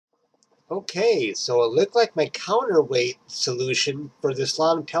Okay, so it looked like my counterweight solution for this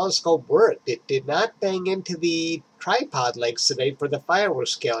long telescope worked. It did not bang into the tripod legs today for the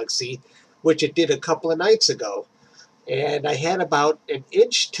fireworks galaxy, which it did a couple of nights ago. And I had about an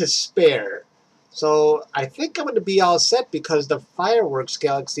inch to spare. So I think I'm going to be all set because the fireworks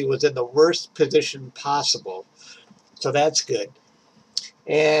galaxy was in the worst position possible. So that's good.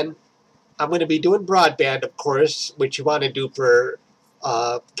 And I'm going to be doing broadband, of course, which you want to do for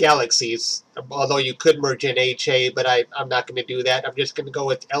Galaxies, although you could merge in HA, but I'm not going to do that. I'm just going to go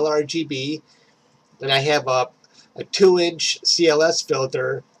with LRGB. And I have a 2-inch CLS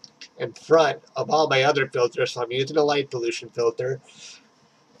filter in front of all my other filters, so I'm using a light pollution filter.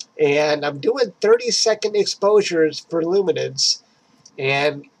 And I'm doing 30-second exposures for luminance.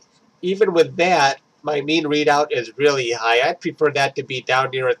 And even with that, my mean readout is really high. I'd prefer that to be down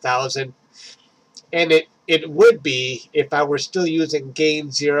near 1,000. And it would be if I were still using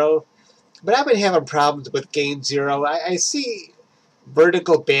gain 0. But I've been having problems with gain 0. I see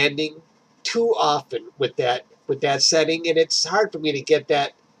vertical banding too often with that setting, and it's hard for me to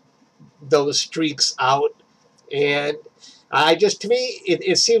get those streaks out. And to me,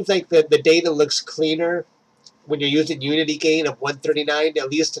 it seems like the data looks cleaner when you're using unity gain of 139, at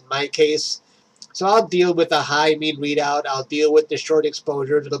least in my case. So I'll deal with a high mean readout. I'll deal with the short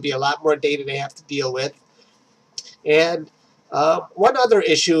exposures. It'll be a lot more data to have to deal with. And one other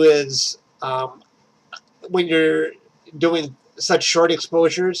issue is when you're doing such short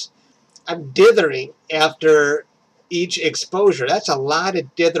exposures, I'm dithering after each exposure. That's a lot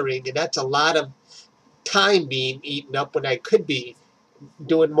of dithering, and that's a lot of time being eaten up when I could be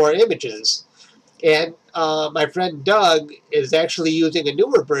doing more images. And my friend Doug is actually using a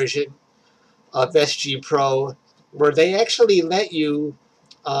newer version of SG Pro where they actually let you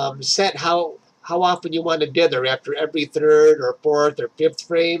set how often you want to dither after every third or fourth or fifth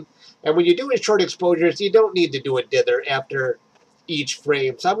frame. And when you're doing short exposures, you don't need to do a dither after each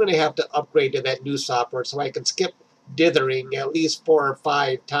frame. So I'm going to have to upgrade to that new software so I can skip dithering at least 4 or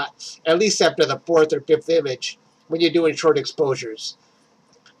 5 times, at least after the fourth or fifth image when you're doing short exposures.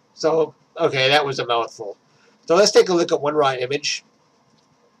 So, okay, that was a mouthful. So let's take a look at one raw image.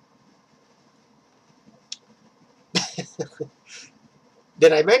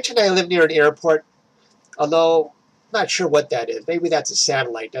 Did I mention I live near an airport? Although, I'm not sure what that is. Maybe that's a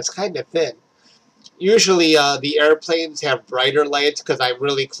satellite. That's kind of thin. Usually the airplanes have brighter lights because I'm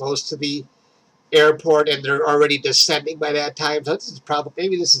really close to the airport and they're already descending by that time. So this is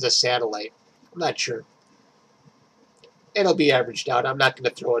maybe this is a satellite. I'm not sure. It'll be averaged out. I'm not going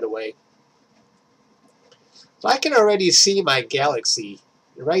to throw it away. So I can already see my galaxy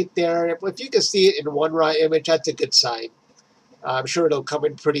right there. If you can see it in one raw image, that's a good sign. I'm sure it'll come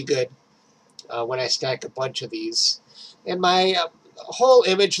in pretty good when I stack a bunch of these. And my whole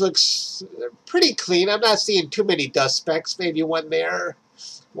image looks pretty clean. I'm not seeing too many dust specks. Maybe one there,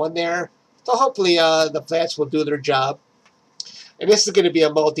 one there. So hopefully the flats will do their job. And this is going to be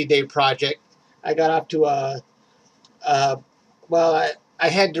a multi-day project. I got off to well, I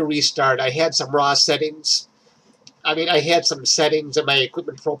had to restart. I had some raw settings. I had some settings in my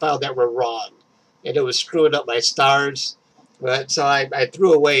equipment profile that were wrong. And it was screwing up my stars. So I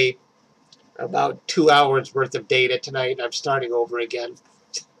threw away about 2 hours worth of data tonight. I'm starting over again.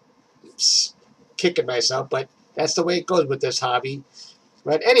 It's kicking myself, but that's the way it goes with this hobby.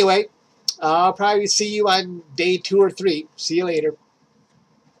 But anyway, I'll probably see you on day 2 or 3. See you later.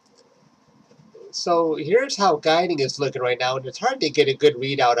 So here's how guiding is looking right now, and it's hard to get a good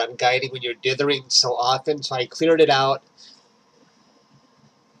readout on guiding when you're dithering so often, so I cleared it out.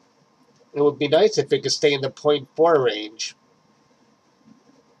 It would be nice if it could stay in the 0.4 range.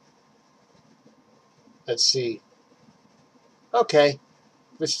 Let's see. Okay.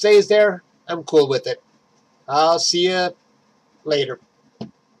 If it stays there, I'm cool with it. I'll see you later.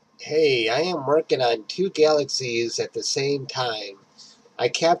 Hey, I am working on 2 galaxies at the same time. I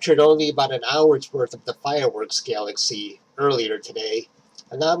captured only about an hour's worth of the fireworks galaxy earlier today.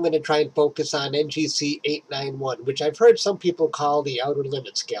 And now I'm going to try and focus on NGC 891, which I've heard some people call the Outer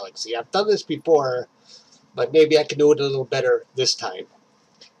Limits galaxy. I've done this before, but maybe I can do it a little better this time.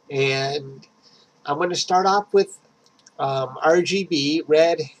 And I'm going to start off with RGB,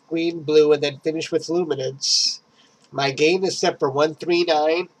 red, green, blue, and then finish with luminance. My gain is set for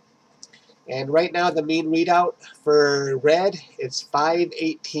 139. And right now the mean readout for red is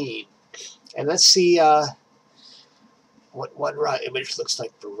 518. And let's see what one raw image looks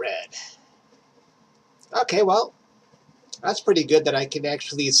like for red. Okay, well, that's pretty good that I can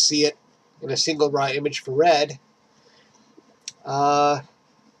actually see it in a single raw image for red.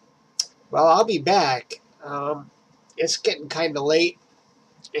 Well, I'll be back. It's getting kind of late.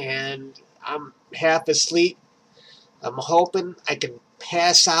 and I'm half asleep. I'm hoping I can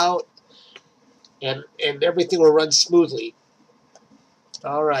pass out and everything will run smoothly.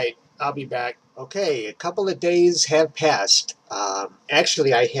 All right, I'll be back. Okay, a couple of days have passed.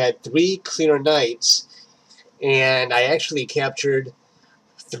 Actually, I had 3 clear nights, and I actually captured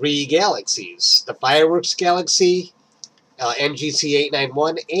 3 galaxies. The Fireworks Galaxy, NGC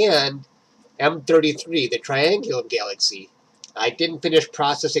 891, and M33, the Triangulum Galaxy. I didn't finish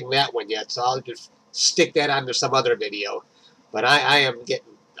processing that one yet, so I'll just stick that onto some other video. But I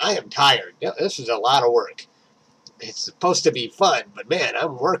am tired. This is a lot of work. It's supposed to be fun, but man,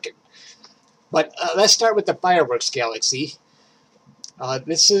 I'm working. But let's start with the Fireworks Galaxy.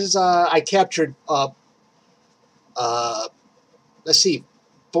 This is, I captured, let's see,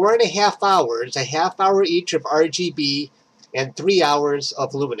 4.5 hours, a half hour each of RGB, and 3 hours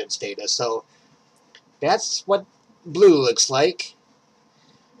of luminance data. So that's what blue looks like.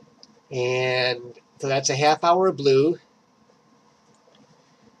 And so that's a half hour of blue,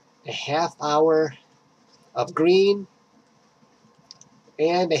 a half hour of green,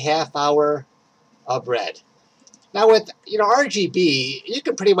 and a half hour of red. Now with RGB, you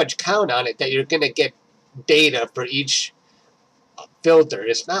can pretty much count on it that you're going to get data for each filter.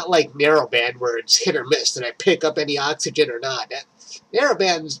 It's not like narrowband where it's hit or miss, that I pick up any oxygen or not.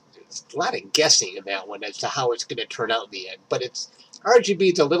 Narrowband's a lot of guessing in that one as to how it's going to turn out in the end. But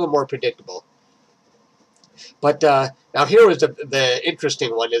RGB is a little more predictable. But now here was the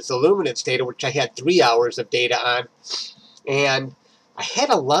interesting one, is the luminance data, which I had 3 hours of data on. And I had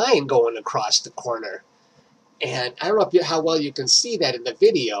a line going across the corner. And I don't know how well you can see that in the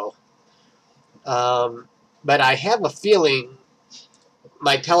video. But I have a feeling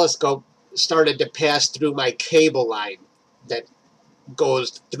my telescope started to pass through my cable line that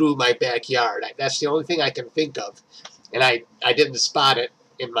goes through my backyard. That's the only thing I can think of. And I didn't spot it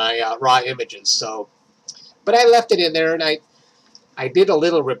in my raw images. So, but I left it in there, and I did a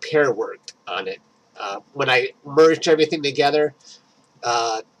little repair work on it. When I merged everything together,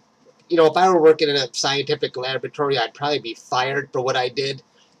 if I were working in a scientific laboratory, I'd probably be fired for what I did.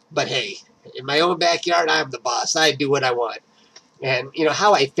 But hey, in my own backyard, I'm the boss. I do what I want. And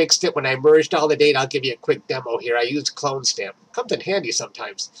how I fixed it when I merged all the data, I'll give you a quick demo here. I used clone stamp. Comes in handy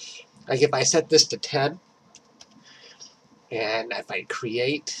sometimes. Like if I set this to 10, and if I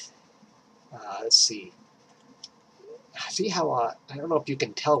create, let's see. See how, I don't know if you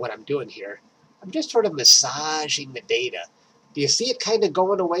can tell what I'm doing here. I'm just sort of massaging the data. Do you see it kind of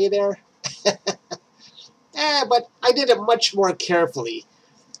going away there? But I did it much more carefully.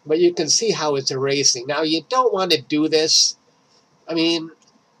 But you can see how it's erasing. Now, you don't want to do this. I mean,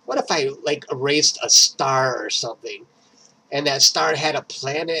 what if I, erased a star or something, and that star had a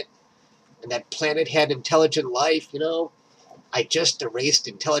planet, and that planet had intelligent life, I just erased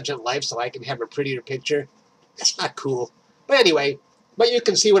intelligent life so I can have a prettier picture. That's not cool. But anyway, you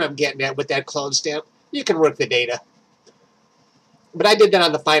can see what I'm getting at with that clone stamp. You can work the data. But I did that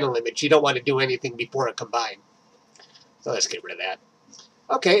on the final image. You don't want to do anything before it combined. So let's get rid of that.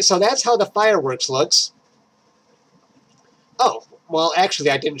 Okay, so that's how the fireworks looks. Oh, well, actually,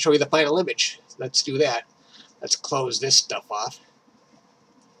 I didn't show you the final image. Let's do that. Let's close this stuff off.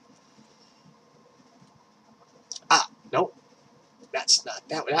 Nope. That's not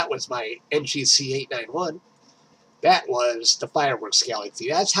that. That was my NGC 891. That was the Fireworks Galaxy.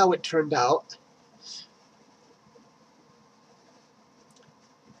 That's how it turned out.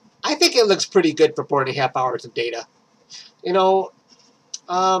 I think it looks pretty good for 4.5 hours of data.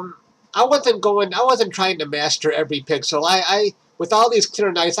 I wasn't trying to master every pixel. With all these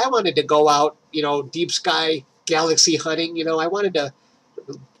clear nights, I wanted to go out, deep sky galaxy hunting. I wanted to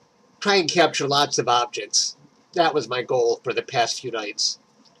try and capture lots of objects. That was my goal for the past few nights.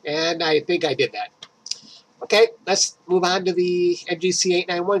 And I think I did that. Okay, let's move on to the NGC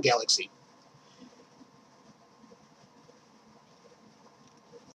 891 Galaxy.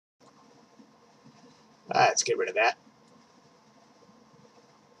 Let's get rid of that.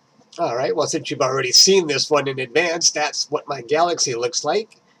 Alright, well, since you've already seen this one in advance, that's what my Galaxy looks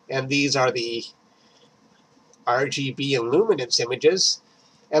like. And these are the RGB and luminance images.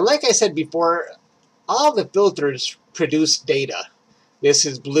 And like I said before, all the filters produce data. This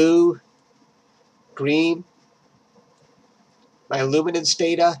is blue, green, my luminance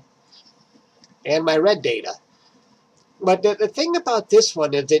data, and my red data. But the thing about this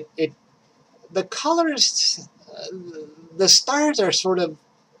one is the colors, the stars are sort of,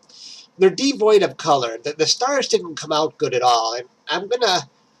 they're devoid of color. The stars didn't come out good at all. And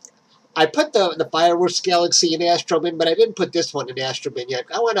I put the Fireworks Galaxy in Astrobin, but I didn't put this one in Astrobin yet.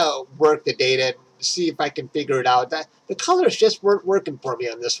 I want to work the data see if I can figure it out. The colors just weren't working for me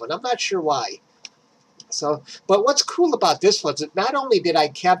on this one. I'm not sure why. So, but what's cool about this one is that not only did I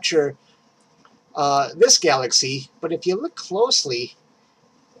capture this galaxy, but if you look closely,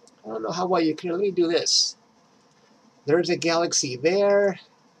 I don't know how well you can. Let me do this. There's a galaxy there,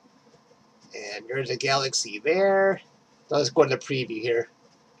 and there's a galaxy there. So let's go to the preview here.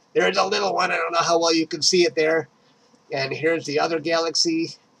 There's a little one. I don't know how well you can see it there. And here's the other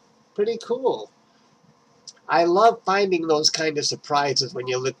galaxy. Pretty cool. I love finding those kind of surprises when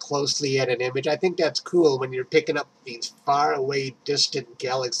you look closely at an image. I think that's cool when you're picking up these far away, distant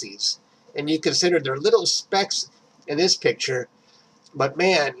galaxies. And you consider they're little specks in this picture, but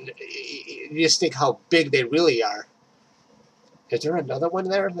man, you just think how big they really are. Is there another one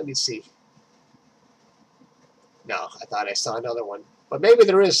there? Let me see. No, I thought I saw another one. But maybe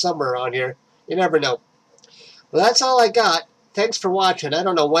there is somewhere around here. You never know. Well, that's all I got. Thanks for watching. I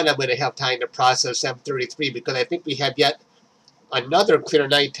don't know when I'm going to have time to process M33 because I think we have yet another clear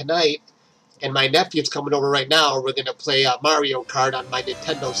night tonight. And my nephew's coming over right now. We're going to play Mario Kart on my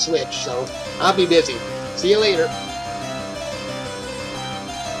Nintendo Switch. So I'll be busy. See you later.